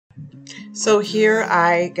So here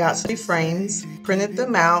I got some frames, printed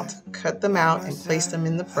them out, cut them out, and placed them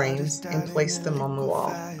in the frames and placed them on the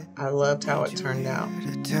wall. I loved how it turned out.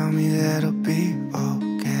 Tell me that it'll be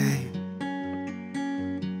okay.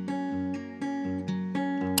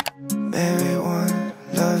 Married one,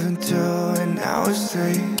 loving two, and now it's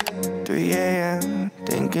 3 a.m.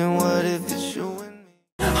 Thinking, what if it's you and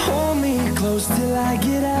me? Hold me close till I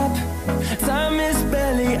get up. Time is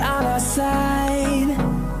barely on our side.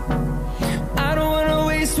 I don't wanna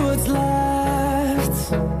waste what's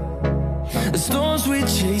left. The storms we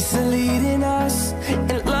chase are leading us,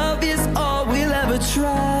 and love is all we'll ever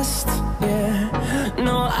trust. Yeah,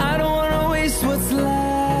 no, I don't wanna waste what's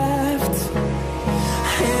left.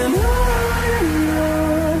 And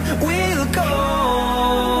on we'll go,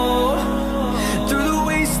 through the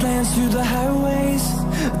wastelands, through the highways,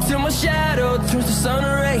 till my shadow turns to sun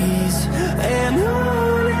rays. And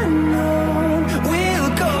on we'll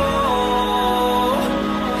go,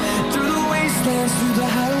 through the wastelands, through the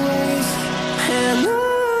highways, and on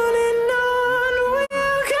we'll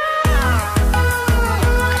go.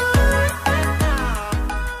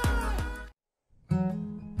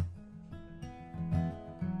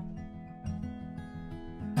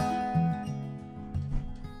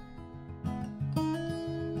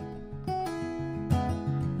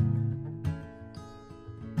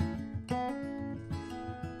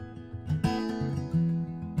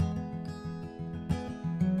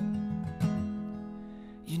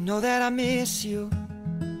 You know that I miss you,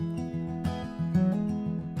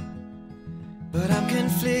 but I'm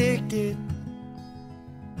conflicted.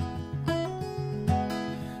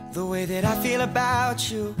 The way that I feel about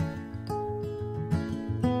you,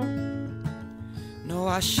 no,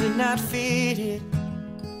 I should not fit it.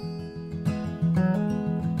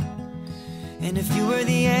 And if you were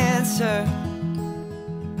the answer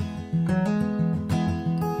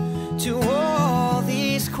to all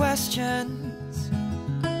these questions,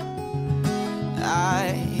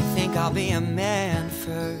 I think I'll be a man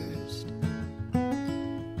first.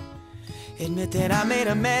 Admit that I made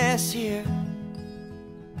a mess here.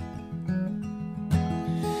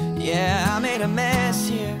 Yeah, I made a mess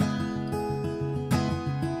here.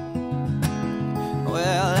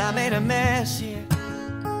 Well, I made a mess here.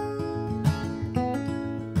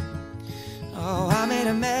 Oh, I made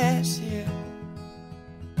a mess here.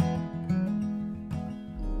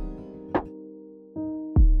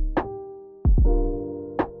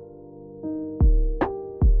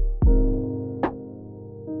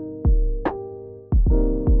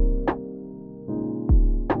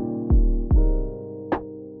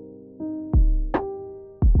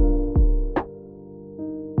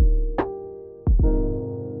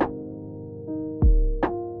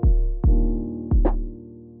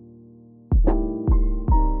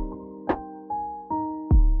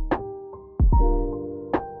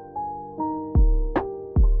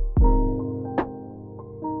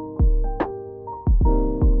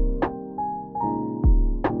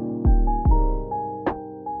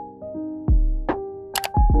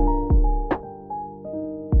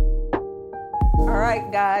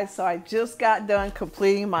 Alright guys, so I just got done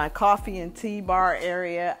completing my coffee and tea bar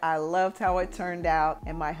area. I loved how it turned out,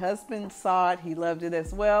 and my husband saw it. He loved it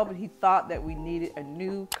as well, but he thought that we needed a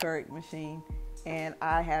new Keurig machine, and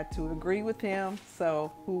I had to agree with him.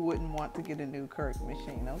 So who wouldn't want to get a new Keurig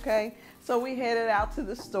machine? Okay, so we headed out to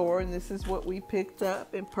the store, and this is what we picked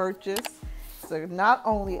up and purchased. So not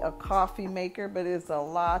only a coffee maker, but it's a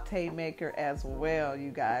latte maker as well,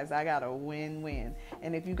 you guys. I got a win-win.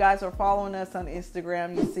 And if you guys are following us on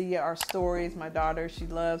Instagram, you see our stories. My daughter, she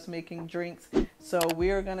loves making drinks. So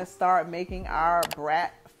we're gonna start making our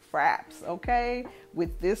fraps, okay,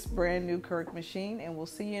 with this brand new Keurig machine. And we'll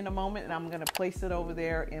see you in a moment, and I'm gonna place it over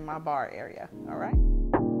there in my bar area, all right?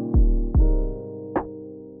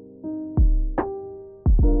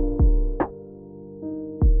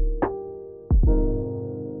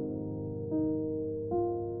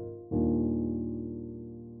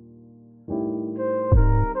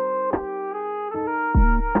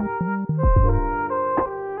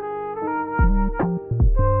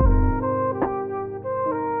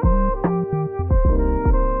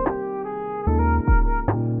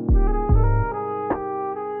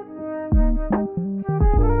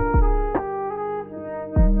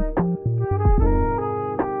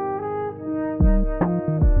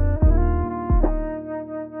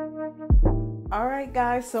 Alright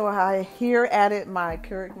guys, so I here added my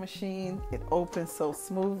Keurig machine. It opens so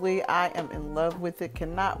smoothly. I am in love with it.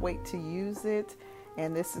 Cannot wait to use it.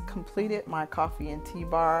 And this has completed my coffee and tea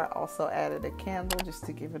bar. Also added a candle just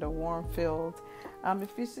to give it a warm feel.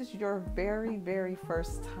 If this is your very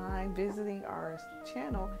first time visiting our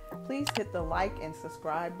channel, please hit the like and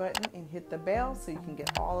subscribe button and hit the bell so you can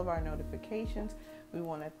get all of our notifications. We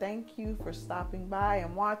want to thank you for stopping by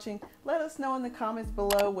and watching. Let us know in the comments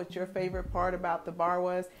below what your favorite part about the bar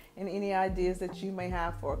was and any ideas that you may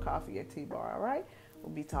have for a coffee or tea bar, all right?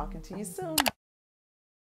 We'll be talking to you soon.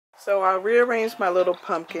 So I rearranged my little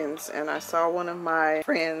pumpkins, and I saw one of my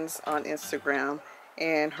friends on Instagram,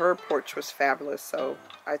 and her porch was fabulous. So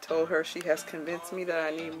I told her she has convinced me that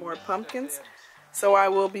I need more pumpkins. So I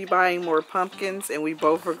will be buying more pumpkins, and we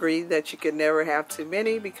both agreed that you could never have too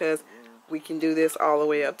many because we can do this all the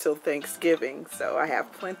way up till Thanksgiving. So I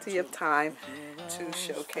have plenty of time to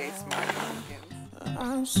showcase my pumpkins.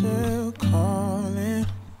 I'm still calling.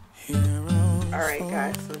 Alright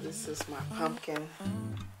guys, so this is my pumpkin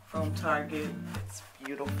from Target. It's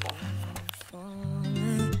beautiful.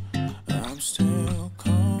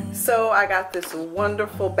 So I got this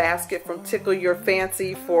wonderful basket from Tickle Your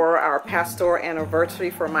Fancy for our pastoral anniversary,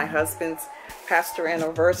 for my husband's pastor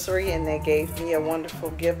anniversary, and they gave me a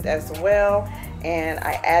wonderful gift as well, and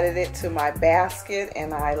I added it to my basket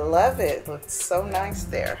and I love it. It looks so nice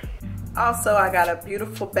there. Also, I got a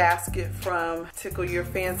beautiful basket from Tickle Your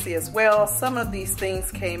Fancy as well. Some of these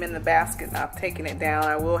things came in the basket and I've taken it down.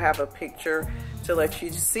 I will have a picture to let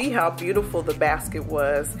you see how beautiful the basket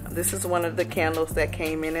was. This is one of the candles that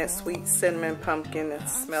came in it, sweet cinnamon pumpkin. It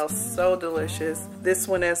smells so delicious. This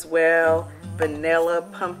one as well, vanilla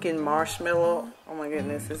pumpkin marshmallow. Oh my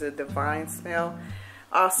goodness, it's a divine smell.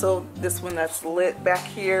 Also, this one that's lit back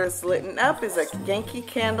here is lit up is a Yankee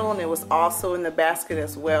candle, and it was also in the basket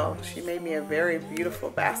as well. She made me a very beautiful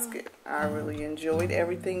basket. I really enjoyed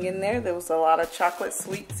everything in there. There was a lot of chocolate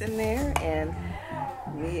sweets in there, and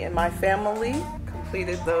me and my family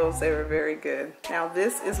completed those. They were very good. Now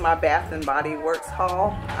this is my Bath and Body Works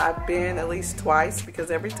haul. I've been at least twice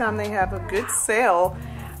because every time they have a good sale,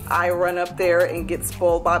 I run up there and get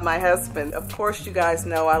spoiled by my husband. Of course, you guys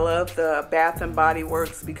know I love the Bath and Body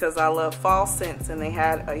Works because I love fall scents, and they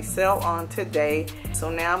had a sale on today. So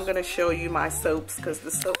now I'm gonna show you my soaps because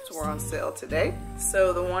the soaps were on sale today.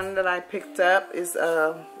 So the one that I picked up is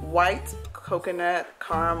a white coconut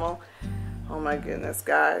caramel. Oh my goodness,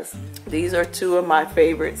 guys. These are two of my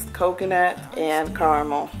favorites, coconut and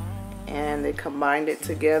caramel. And they combined it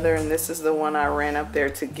together, and this is the one I ran up there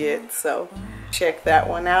to get. So check that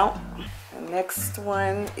one out. The next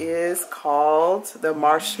one is called the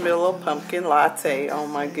Marshmallow Pumpkin Latte. Oh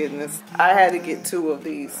my goodness. I had to get two of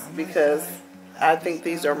these because I think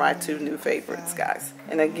these are my two new favorites, guys.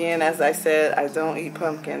 And again, as I said, I don't eat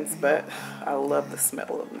pumpkins, but I love the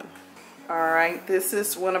smell of them. Alright, this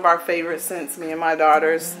is one of our favorite scents, me and my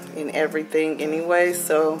daughters, in everything anyway,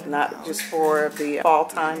 so not just for the fall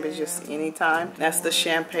time, but just any time. That's the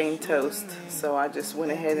Champagne Toast. So I just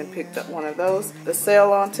went ahead and picked up one of those. The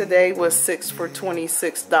sale on today was 6 for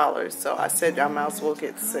 $26. So I said I might as well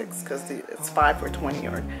get 6 because it's 5 for 20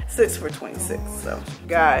 or 6 for 26. So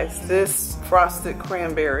guys, this frosted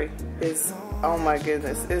cranberry is, oh my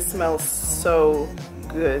goodness, it smells so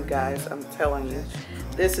good, guys. I'm telling you.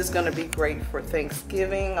 This is going to be great for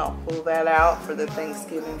Thanksgiving. I'll pull that out for the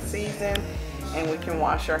Thanksgiving season, and we can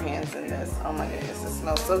wash our hands in this. Oh my goodness, it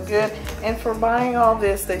smells so good. And for buying all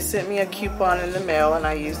this, they sent me a coupon in the mail, and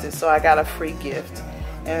I used it, so I got a free gift.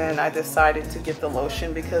 And I decided to get the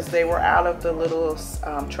lotion because they were out of the little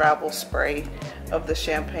travel spray of the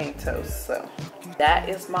Champagne Toast. So that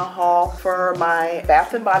is my haul for my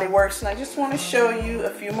Bath and Body Works, and I just want to show you a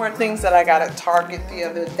few more things that I got at Target the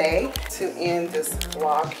other day to end this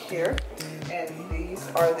vlog here. And these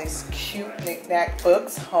are these cute knick-knack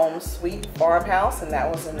books, Home Sweet Farmhouse, and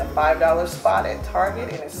that was in the $5 spot at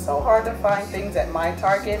Target. And it's so hard to find things at my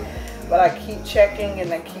Target, but I keep checking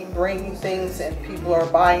and I keep bringing things, and people are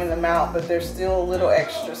buying them out, but there's still a little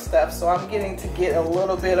extra stuff. So I'm getting to get a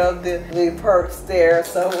little bit of the perks there.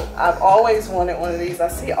 So I've always wanted one of these. I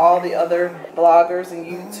see all the other bloggers and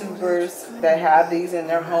YouTubers that have these in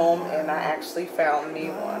their home, and I actually found me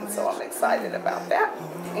one. So I'm excited about that.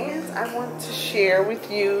 And I want to share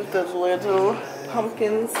with you the little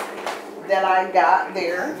pumpkins that I got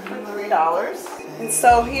there for $3. And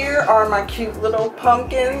so here are my cute little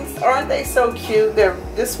pumpkins. Aren't they so cute?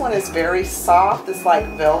 This one is very soft. It's like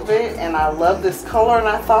velvet, and I love this color. And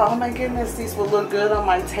I thought, oh my goodness, these will look good on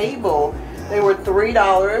my table. They were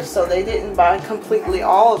 $3, so they didn't buy completely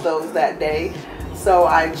all of those that day. So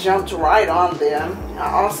I jumped right on them.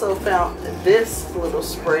 I also found this little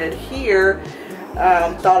spread here.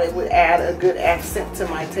 Thought it would add a good accent to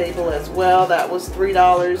my table as well. That was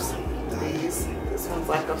 $3. This one's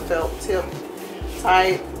like a felt tip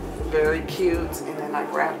type. Very cute. And then I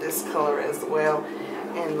grabbed this color as well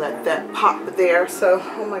and let that pop there. So,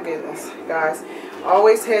 oh my goodness, guys.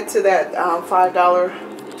 Always head to that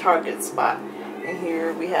 $5 Target spot. And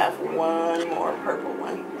here we have one more purple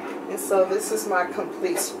one. And so this is my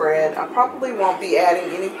complete spread. I probably won't be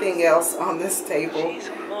adding anything else on this table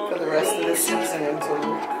for the rest of the season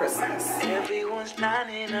until Christmas. Everyone's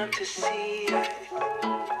lining up to see her.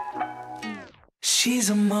 She's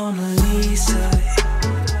a Mona Lisa.